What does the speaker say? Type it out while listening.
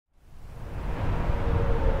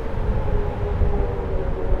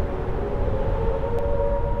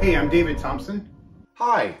Hey, I'm David Thompson.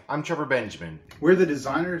 Hi, I'm Trevor Benjamin. We're the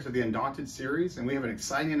designers of the Undaunted series, and we have an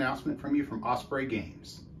exciting announcement from you from Osprey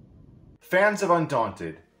Games. Fans of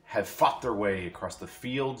Undaunted have fought their way across the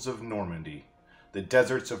fields of Normandy, the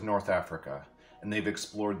deserts of North Africa, and they've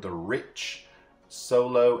explored the rich,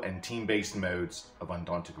 solo and team-based modes of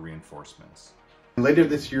Undaunted reinforcements. Later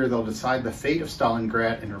this year, they'll decide the fate of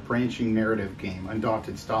Stalingrad in a branching narrative game,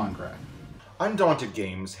 Undaunted Stalingrad. Undaunted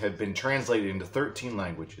games have been translated into 13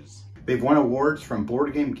 languages. They've won awards from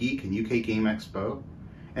Board Game Geek and UK Game Expo,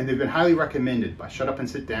 and they've been highly recommended by Shut Up and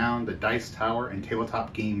Sit Down, the Dice Tower, and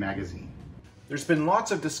Tabletop Game Magazine. There's been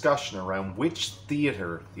lots of discussion around which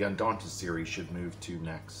theater the Undaunted series should move to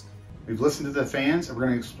next. We've listened to the fans, and we're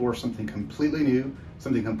going to explore something completely new,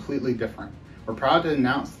 something completely different. We're proud to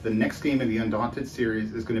announce that the next game in the Undaunted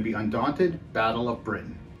series is going to be Undaunted Battle of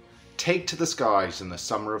Britain. Take to the skies in the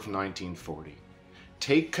summer of 1940.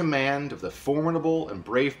 Take command of the formidable and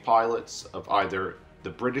brave pilots of either the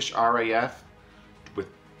British RAF, with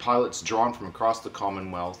pilots drawn from across the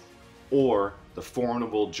Commonwealth, or the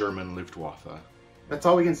formidable German Luftwaffe. That's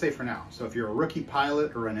all we can say for now. So if you're a rookie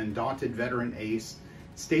pilot or an Undaunted veteran ace,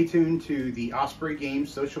 stay tuned to the Osprey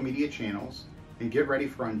Games social media channels and get ready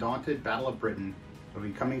for Undaunted Battle of Britain. It'll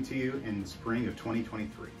be coming to you in spring of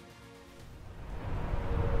 2023.